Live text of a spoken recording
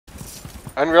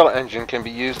Unreal Engine can be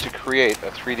used to create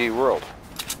a 3D world.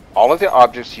 All of the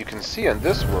objects you can see in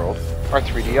this world are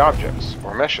 3D objects,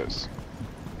 or meshes.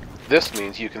 This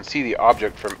means you can see the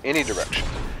object from any direction,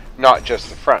 not just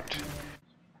the front.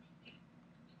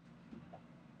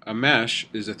 A mesh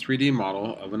is a 3D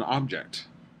model of an object.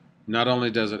 Not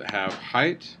only does it have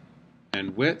height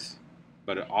and width,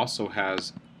 but it also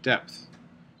has depth.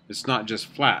 It's not just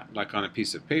flat like on a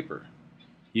piece of paper.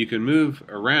 You can move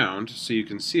around so you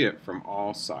can see it from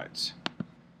all sides.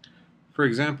 For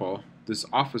example, this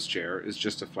office chair is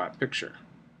just a flat picture.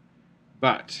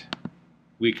 But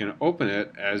we can open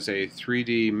it as a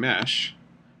 3D mesh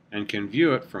and can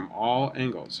view it from all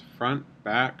angles, front,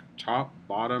 back, top,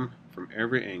 bottom, from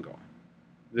every angle.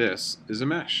 This is a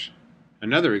mesh.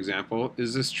 Another example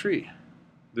is this tree.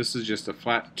 This is just a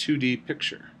flat 2D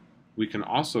picture. We can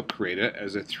also create it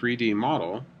as a 3D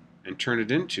model and turn it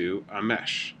into a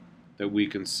mesh that we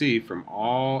can see from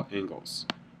all angles,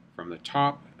 from the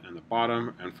top and the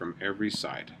bottom and from every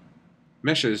side.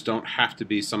 Meshes don't have to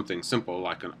be something simple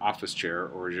like an office chair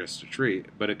or just a tree,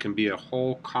 but it can be a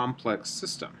whole complex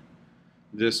system.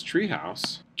 This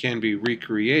treehouse can be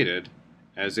recreated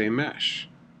as a mesh.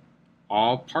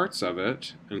 All parts of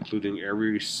it, including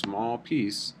every small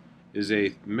piece, is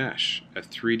a mesh, a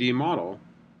 3D model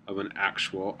of an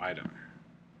actual item.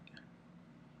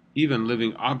 Even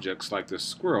living objects like this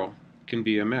squirrel can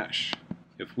be a mesh.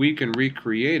 If we can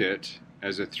recreate it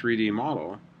as a 3D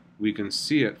model, we can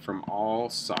see it from all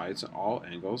sides, all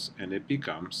angles, and it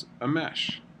becomes a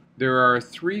mesh. There are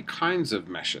three kinds of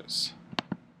meshes: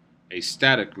 a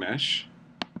static mesh,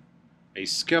 a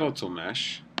skeletal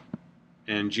mesh,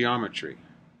 and geometry.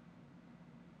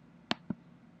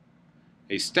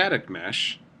 A static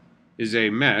mesh is a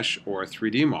mesh or a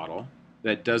 3D model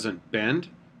that doesn't bend,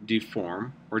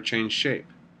 deform, or change shape.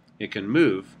 It can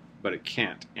move, but it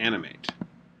can't animate.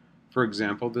 For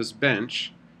example, this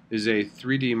bench is a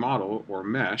 3D model or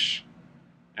mesh,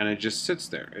 and it just sits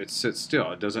there. It sits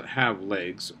still. It doesn't have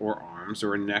legs or arms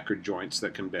or a neck or joints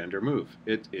that can bend or move.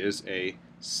 It is a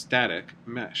static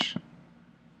mesh.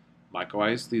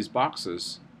 Likewise, these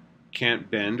boxes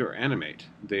can't bend or animate.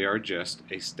 They are just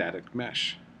a static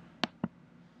mesh.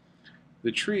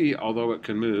 The tree, although it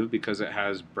can move because it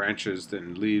has branches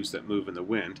and leaves that move in the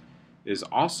wind, is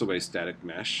also a static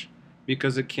mesh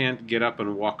because it can't get up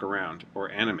and walk around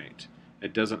or animate.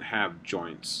 It doesn't have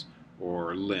joints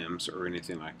or limbs or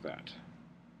anything like that.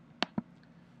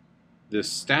 This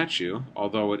statue,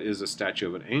 although it is a statue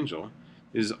of an angel,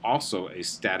 is also a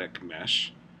static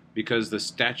mesh because the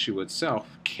statue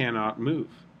itself cannot move.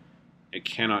 It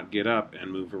cannot get up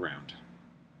and move around.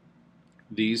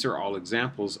 These are all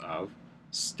examples of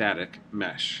static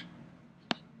mesh.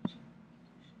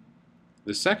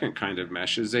 The second kind of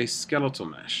mesh is a skeletal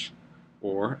mesh,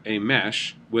 or a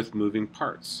mesh with moving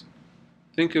parts.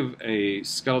 Think of a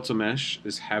skeletal mesh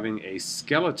as having a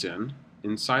skeleton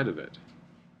inside of it.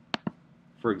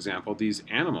 For example, these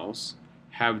animals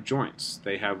have joints,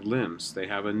 they have limbs, they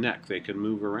have a neck, they can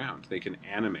move around, they can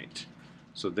animate.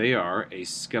 So they are a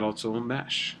skeletal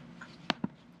mesh.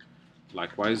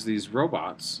 Likewise, these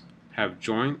robots have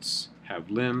joints, have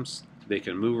limbs, they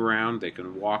can move around, they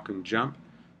can walk and jump,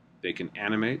 they can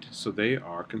animate, so they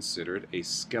are considered a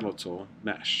skeletal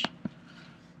mesh.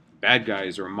 Bad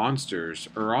guys or monsters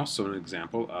are also an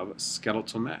example of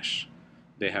skeletal mesh.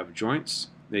 They have joints,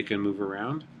 they can move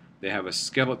around, they have a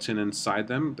skeleton inside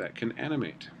them that can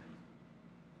animate.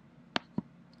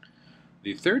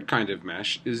 The third kind of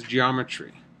mesh is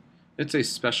geometry. It's a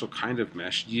special kind of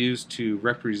mesh used to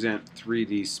represent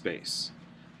 3D space,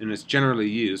 and it's generally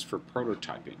used for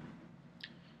prototyping.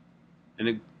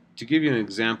 And to give you an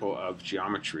example of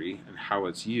geometry and how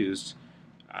it's used,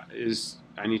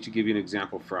 I need to give you an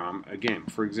example from a game.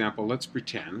 For example, let's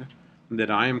pretend that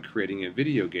I am creating a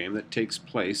video game that takes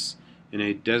place in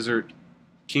a desert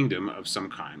kingdom of some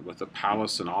kind with a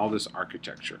palace and all this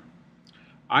architecture.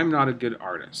 I'm not a good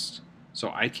artist,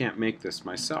 so I can't make this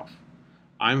myself.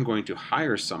 I'm going to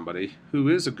hire somebody who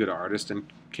is a good artist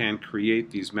and can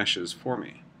create these meshes for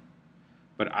me.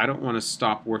 But I don't want to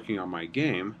stop working on my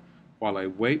game while I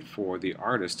wait for the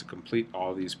artist to complete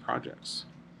all these projects.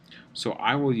 So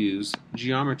I will use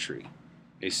geometry,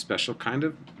 a special kind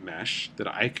of mesh that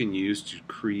I can use to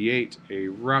create a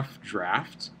rough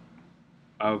draft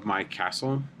of my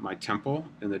castle, my temple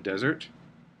in the desert,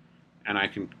 and I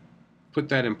can put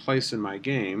that in place in my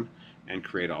game and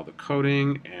create all the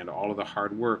coding and all of the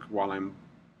hard work while I'm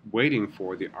waiting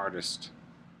for the artist.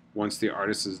 Once the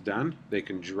artist is done, they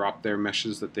can drop their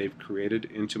meshes that they've created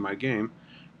into my game,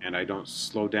 and I don't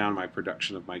slow down my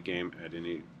production of my game at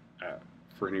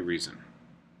for any reason.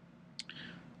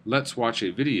 Let's watch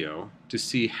a video to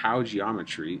see how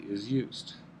geometry is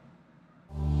used.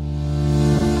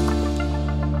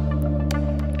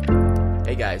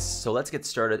 Hey guys, so let's get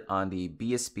started on the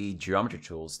BSP geometry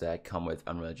tools that come with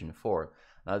Unreal Engine 4.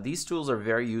 Now these tools are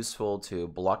very useful to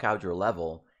block out your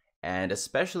level, and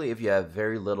especially if you have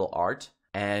very little art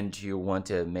and you want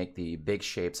to make the big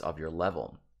shapes of your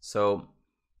level. So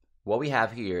what we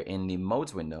have here in the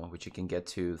modes window, which you can get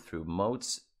to through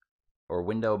modes or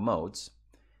window modes,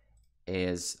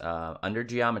 is under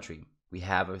geometry. We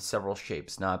have several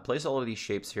shapes. Now I place all of these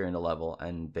shapes here in the level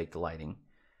and bake the lighting.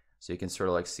 So you can sort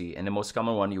of like see, and the most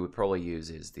common one you would probably use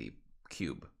is the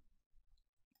cube.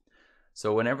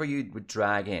 So whenever you would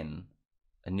drag in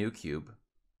a new cube,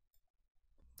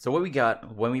 so what we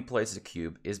got when we place the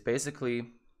cube is basically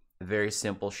a very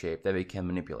simple shape that we can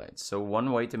manipulate. So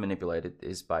one way to manipulate it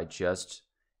is by just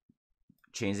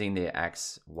changing the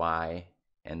X, Y,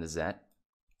 and the Z.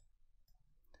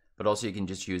 But also you can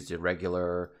just use the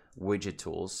regular widget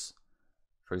tools.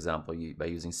 For example, by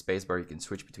using spacebar, you can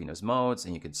switch between those modes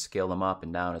and you can scale them up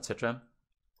and down, etc.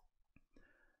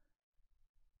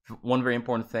 One very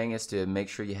important thing is to make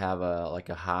sure you have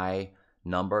a high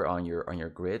number on your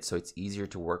grid, so it's easier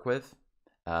to work with,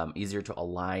 easier to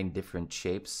align different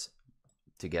shapes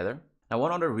together. Now,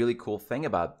 one other really cool thing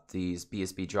about these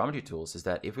BSP geometry tools is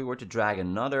that if we were to drag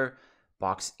another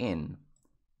box in,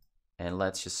 and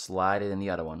let's just slide it in the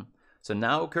other one. So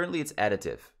now currently it's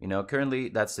additive, currently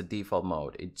that's the default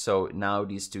mode. So now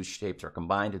these two shapes are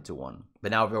combined into one.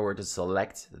 But now if I were to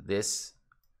select this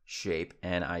shape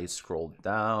and I scroll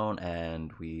down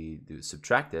and we do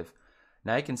subtractive,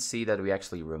 now you can see that we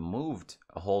actually removed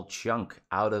a whole chunk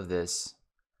out of this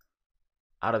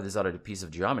other piece of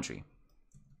geometry.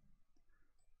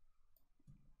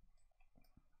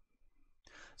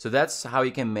 So that's how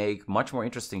you can make much more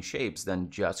interesting shapes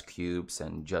than just cubes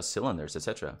and just cylinders,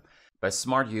 etc. by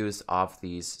smart use of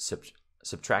these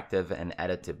subtractive and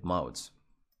additive modes.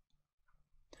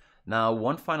 Now,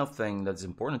 one final thing that's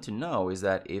important to know is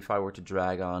that if I were to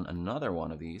drag on another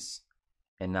one of these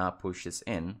and now push this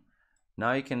in,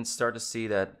 now you can start to see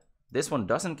that this one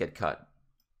doesn't get cut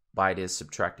by this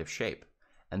subtractive shape.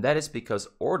 And that is because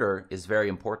order is very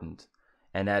important.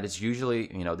 And that is usually,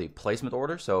 the placement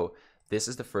order. So this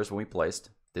is the first one we placed,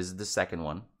 this is the second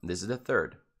one, this is the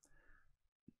third.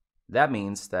 That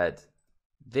means that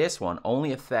this one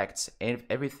only affects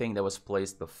everything that was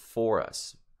placed before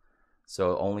us.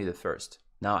 So only the first.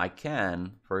 Now I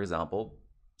can, for example,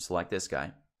 select this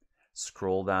guy,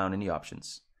 scroll down in the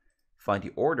options, find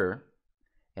the order,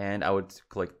 and I would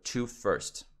click to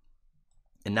first.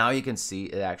 And now you can see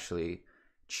it actually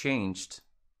changed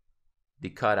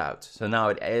the cutout. So now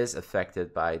it is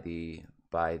affected by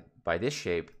this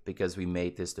shape because we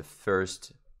made this the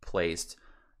first placed,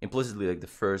 implicitly like the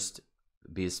first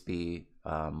BSP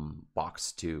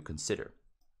box to consider.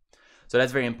 So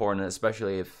that's very important,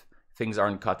 especially if things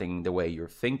aren't cutting the way you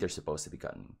think they're supposed to be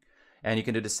cutting. And you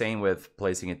can do the same with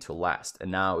placing it to last. And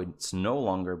now it's no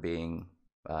longer being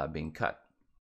cut.